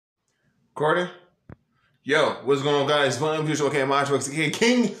Recording? Yo, what's going on, guys? BYMATTHEW, okay, Marks, okay,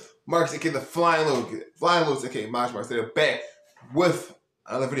 King Marks, okay, the Flying Loads, okay, Marks. They're back with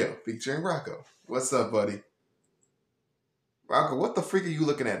another video featuring Rocco. What's up, buddy? Rocco, what the freak are you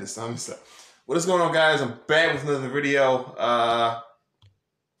looking at this time? What is going on, guys? I'm back with another video. I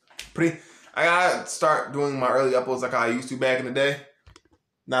gotta start doing my early uploads like I used to back in the day.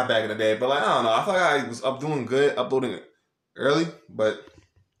 Not back in the day, but like, I don't know. I feel like I was doing good uploading it early, but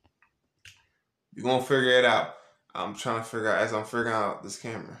you're gonna figure it out. I'm trying to figure out as I'm figuring out this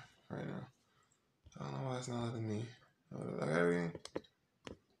camera right now. I don't know why it's not letting me. I got everything.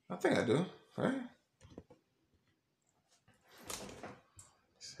 I think I do, right?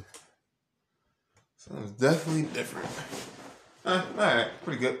 So it's definitely different. Alright,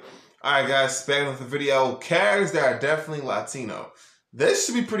 pretty good. Alright, guys, back with the video. Characters that are definitely Latino. This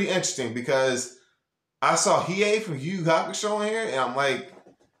should be pretty interesting because I saw Higan from Yu Yu Hakusho in here, and I'm like,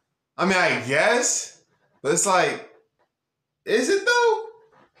 I mean, I guess, but it's like, is it though?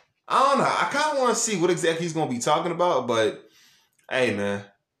 I don't know. I kind of want to see what exactly he's going to be talking about, but hey, man,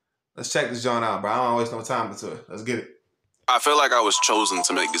 let's check this joint out, bro. I don't waste no time into it. Let's get it. I feel like I was chosen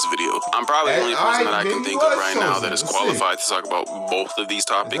to make this video. I'm probably the only person that I can think of right now that is qualified to talk about both of these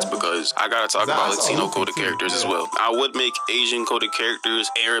topics because I gotta talk about Latino coded characters as well. I would make Asian coded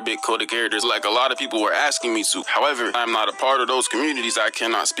characters, Arabic coded characters, like a lot of people were asking me to. However, I'm not a part of those communities. I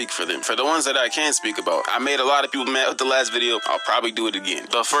cannot speak for them. For the ones that I can speak about, I made a lot of people mad with the last video. I'll probably do it again.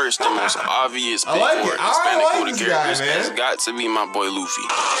 The first, the most obvious pick for Hispanic coded characters has got to be my boy Luffy.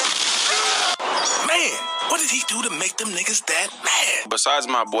 Man, what did he do to make them niggas that mad? Besides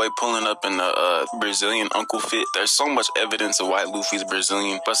my boy pulling up in the Brazilian uncle fit, there's so much evidence of why Luffy's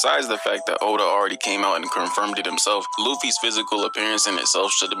Brazilian. Besides the fact that Oda already came out and confirmed it himself, Luffy's physical appearance in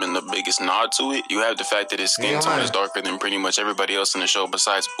itself should have been the biggest nod to it. You have the fact that his skin tone is darker than pretty much everybody else in the show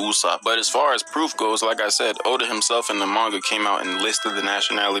besides Usopp. But as far as proof goes, like I said, Oda himself in the manga came out and listed the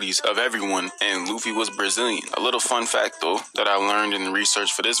nationalities of everyone, and Luffy was Brazilian. A little fun fact though that I learned in the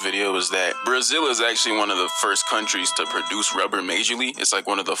research for this video is that Brazil is actually one of the first countries to produce rubber majorly. It's like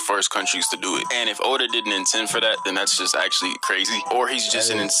one of the first countries to do it. And if Oda didn't intend for that, then that's just actually crazy. Or he's just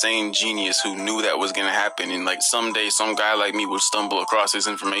an insane genius who knew that was gonna happen. And like someday some guy like me would stumble across this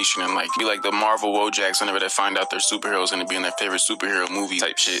information and like be like the Marvel Wojaks whenever they find out their superheroes gonna be in their favorite superhero movie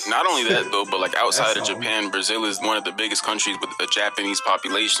type shit. Not only that though, but like outside of Japan, Brazil is one of the biggest countries with a Japanese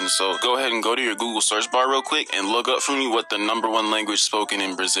population. So go ahead and go to your Google search bar real quick and look up for me what the #1 language spoken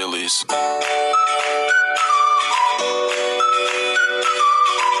in Brazil is.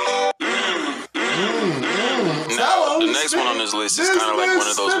 Now, the next one on this list is kind of like one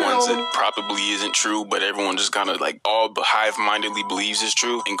of those ones that probably isn't true, but everyone just kind of like all hive-mindedly believes is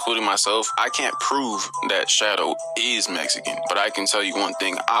true, including myself. I can't prove that Shadow is Mexican, but I can tell you one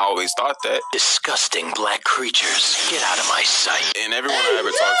thing. I always thought that. Disgusting black creatures, get out of my sight. And everyone I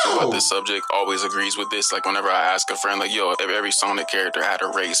ever talked to about this subject always agrees with this. Like whenever I ask a friend, like, yo, if every Sonic character had a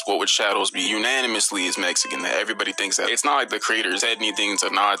race, what would Shadows be? Unanimously is Mexican. That everybody thinks that. It's not like the creators had anything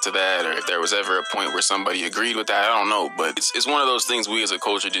to nod to that, or if there was ever a point where somebody agreed with that, I don't know, but it's one of those things we as a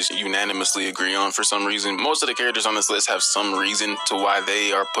culture just unanimously agree on for some reason. Most of the characters on this list have some reason to why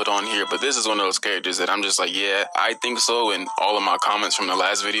they are put on here, but this is one of those characters that I'm just like, yeah, I think so, and all of my comments from the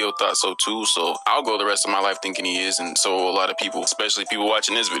last video thought so too, so I'll go the rest of my life thinking he is, and so a lot of people, especially people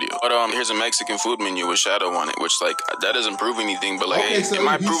watching this video. But here's a Mexican food menu with Shadow on it, which like, that doesn't prove anything, but like, hey, it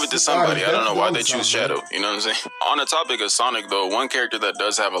might prove it to somebody. I don't know why they choose Shadow, you know what I'm saying? On the topic of Sonic though, one character that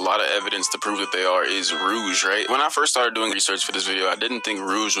does have a lot of evidence to prove that they are is Rouge, right? When I first started doing research for this video, I didn't think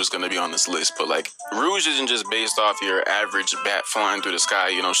Rouge was going to be on this list, but like, Rouge isn't just based off your average bat flying through the sky,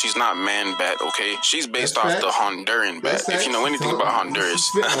 you know, she's not man bat, okay? She's based off the Honduran bat. If you know anything about Honduras,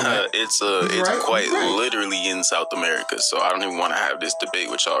 it's quite literally in South America, so I don't even want to have this debate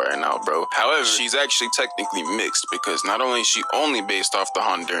with y'all right now, bro. However, she's actually technically mixed because not only is she only based off the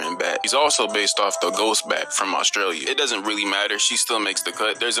Honduran bat, she's also based off the ghost bat from Australia. It doesn't really matter, she still makes the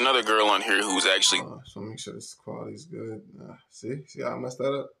cut. There's another girl on here who's actually so make sure this quality is good. See how I messed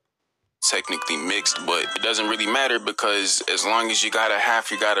that up? Technically mixed, but it doesn't really matter because as long as you got a half,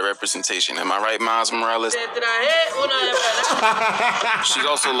 you got a representation. Am I right, Miles Morales? She's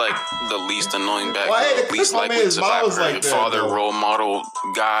also like the least annoying Batgirl, least likely to have her father role model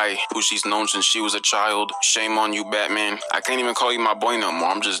guy who she's known since she was a child. Shame on you, Batman. I can't even call you my boy no more.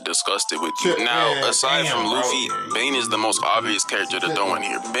 I'm just disgusted with you. Now, aside from Luffy, Bane is the most obvious character to throw in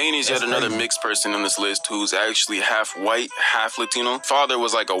here. Bane is yet another mixed person on this list who's actually half white, half Latino. Father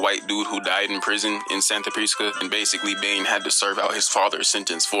was like a white dude who died in prison in Santa Prisca, and basically Bane had to serve out his father's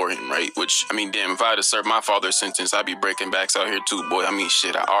sentence for him, right? Which, I mean, damn, if I had to serve my father's sentence, I'd be breaking backs out here too, boy. I mean,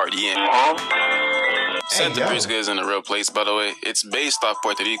 shit, I already am. Santa Prisca isn't a real place, by the way. It's based off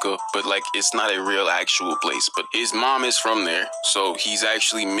Puerto Rico, but like it's not a real actual place. But his mom is from there, so he's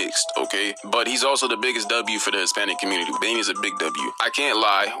actually mixed, okay? But he's also the biggest W for the Hispanic community. Bane is a big W. I can't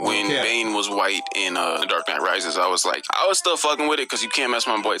lie, when Bane was white in The Dark Knight Rises, I was still fucking with it because you can't mess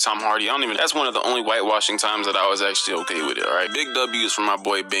with my boy Tom Hardy. That's one of the only whitewashing times that I was actually okay with it, all right? Big W's for my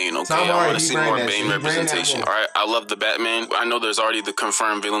boy Bane, okay? I want to see more Bane representation, all right? I love the Batman. I know there's already the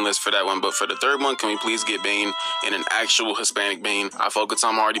confirmed villain list for that one, but for the third one, can we please get Bane and an actual Hispanic Bane? I fuck with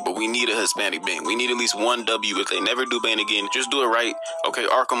Tom Hardy, but we need a Hispanic Bane. We need at least one W. If they never do Bane again, just do it right. Okay,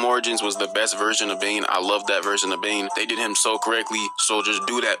 Arkham Origins was the best version of Bane. I love that version of Bane. They did him so correctly, so just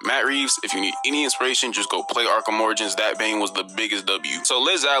do that. Matt Reeves, if you need any inspiration, just go play Arkham Origins. That Bane was the biggest W. So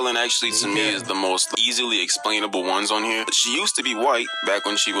Liz Allen actually to me is the most easily explainable ones on here. She used to be white back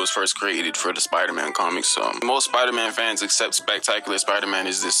when she was first created for the Spider-Man comics. Most Spider-Man fans accept Spectacular Spider-Man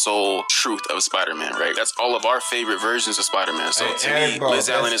is the sole truth of Spider-Man, right? That's all of our favorite versions of Spider-Man. So to me, Liz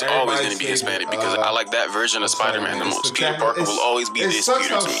Allen is always going to be Hispanic because I like that version of Spider-Man the most. Peter Parker will always be this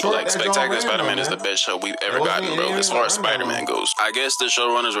Peter to me. Like, Spectacular Spider-Man is the best show we've ever gotten, bro, as far as Spider-Man goes. I guess the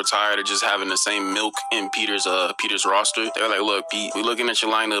showrunners were tired of just having the same milk in Peter's roster. They were like, look, Pete, we looking at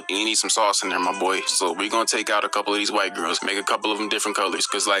your lineup and you need some sauce in there, my boy. So we're going to take out a couple of these white girls, make a couple of them different colors.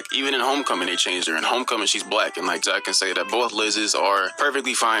 Because, like, even in Homecoming, they changed her. In Homecoming, she's black. And, like, I can say that both Liz's are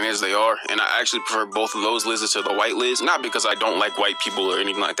perfectly fine as they are. And I actually prefer both of those Liz's to the white Liz. Not because I don't like white people or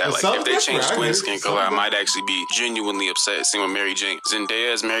anything like that. Like, if they change twin skin color, I might actually be genuinely upset. Same with Mary Jane.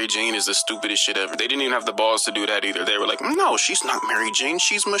 Zendaya as Mary Jane is the stupidest shit ever. They didn't even have the balls to do that either. They were like, no, she's not Mary Jane,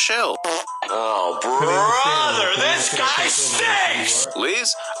 she's Michelle. Oh, brother, this guy stinks!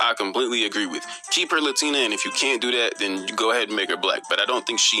 Liz, I completely agree with. Keep her Latina, and if you can't do that, then you go ahead and make her black. But I don't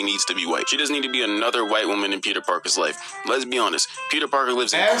think she needs to be white. She doesn't need to be another white woman in Peter Parker's life. Let's be honest. Peter Parker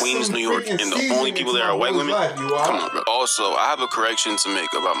lives in Queens, New York, and the only people there are white women. Come on, bro. Also, I have a correction to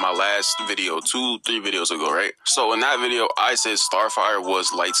make about my last video, 2-3 videos ago, right? So in that video, I said Starfire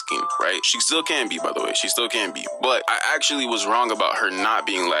was light-skinned, right? She still can be, by the way. She still can be. But I actually was wrong about her not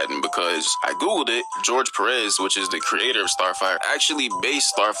being Latin because I Googled it. George Perez, which is the creator of Starfire, actually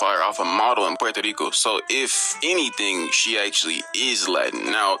based Starfire off a model in Puerto Rico. So if anything, she actually is Latin.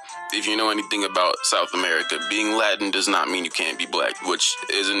 Now, if you know anything about South America, being Latin does not mean you can't be black, which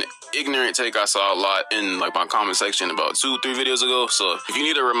is an ignorant take I saw a lot in like my comment section about 2-3 videos ago. So if you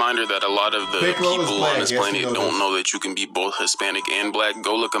need a reminder that a lot of the people on this planet don't know that you can be both Hispanic and black,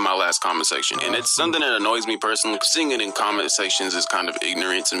 go look at my last comment section. And it's something that annoys me personally. Seeing it in comment sections is kind of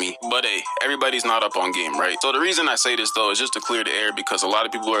ignorant to me. But hey, everybody's not up on game, right? So the reason I say this though is just to clear the air because a lot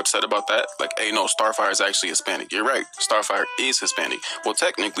of people are upset about that. Like, hey, no, Starfire is actually Hispanic. You're right. Starfire is Hispanic. Well,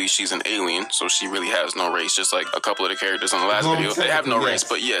 technically she's an alien, so she really has no race. Just like a couple of the characters on the last video, they have no race.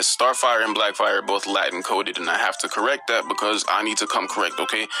 But yes, Starfire and Blackfire are both Latin coded, and I have to correct that because I need to come correct,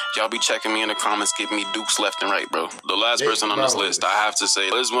 okay? Y'all be checking me in the comments, giving me dukes left and right, bro. The last person on this list, I have to say,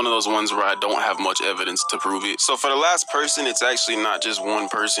 is one of those ones where I don't have much evidence to prove it. So for the last person, it's actually not just one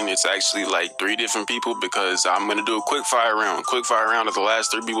person, it's actually like 3 different people because I'm gonna do a quick fire round. Quick fire round of the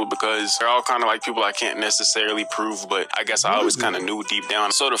last 3 people because they're all kind of like people I can't necessarily prove, but I guess I always kind of knew deep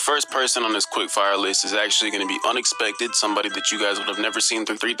down. So the first person on this quick fire list is actually gonna be unexpected, somebody that you guys would have never seen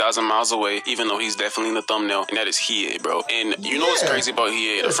through 3,000 miles away, even though he's definitely in the thumbnail, and that is Hiei, bro. And you know what's crazy about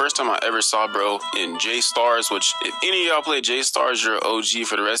Hiei? The first time I ever saw bro in J-Stars, which if any of y'all play J-Stars, you're OG.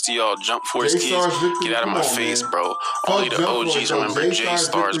 For the rest of y'all Jump Force kids, get out of my face, bro. Only the OGs remember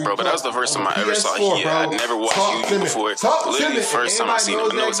J-Stars, bro. But that was the first time I ever saw Hiei. I'd never watched YouTube before. Literally the first time I seen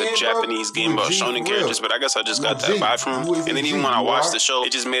him. I know it's a Japanese game about shonen characters, but I guess I just got that vibe from him. And then even when I watched the show,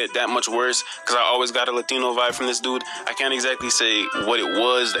 it just made it that much worse because I always got a Latino vibe from this dude. I can't exactly say what it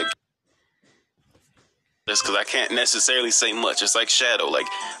was that because I can't necessarily say much. It's like Shadow. Like,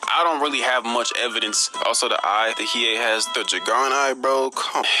 I don't really have much evidence. Also, the eye that Hiei has, the Jagan eye, bro.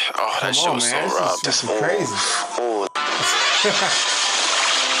 Oh, that shit was so robbed. This is crazy.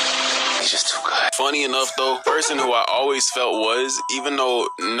 He's just too good. Funny enough, though, person who I always felt was, even though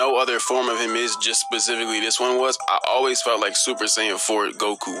no other form of him is, just specifically this one was, I always felt like Super Saiyan 4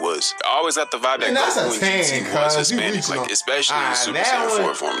 Goku was. I always got the vibe that Goku and GT was Hispanic, like, especially in the Super Saiyan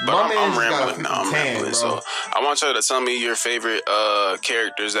 4 form. But I'm rambling now, I'm rambling. So I want y'all to tell me your favorite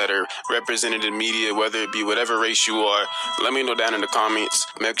characters that are represented in media, whether it be whatever race you are. Let me know down in the comments.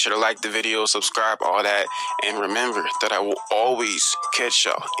 Make sure to like the video, subscribe, all that. And remember that I will always catch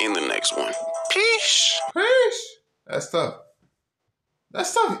y'all in the next one. Peace. Peace. That's tough.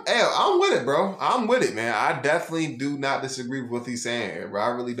 That's tough. Hey, I'm with it, bro. I'm with it, man. I definitely do not disagree with what he's saying here, bro. I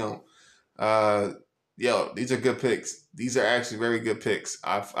really don't. Yo, these are good picks. These are actually very good picks.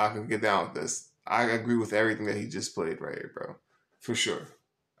 I can get down with this. I agree with everything that he just played right here, bro. For sure.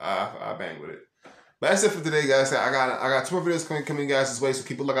 I bang with it. But that's it for today, guys. I got 2 more videos coming guys this way, so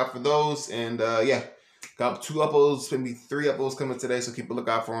keep a lookout for those. And yeah, got 2 uploads, maybe 3 uploads coming today, so keep a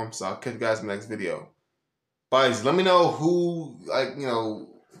lookout for them. So I'll catch you guys in the next video. Guys, let me know who,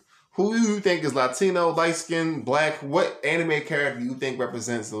 who you think is Latino, light skin, black. What anime character you think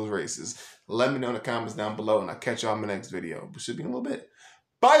represents those races? Let me know in the comments down below, and I'll catch y'all in the next video. It should be in a little bit.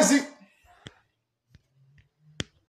 Bye, Z.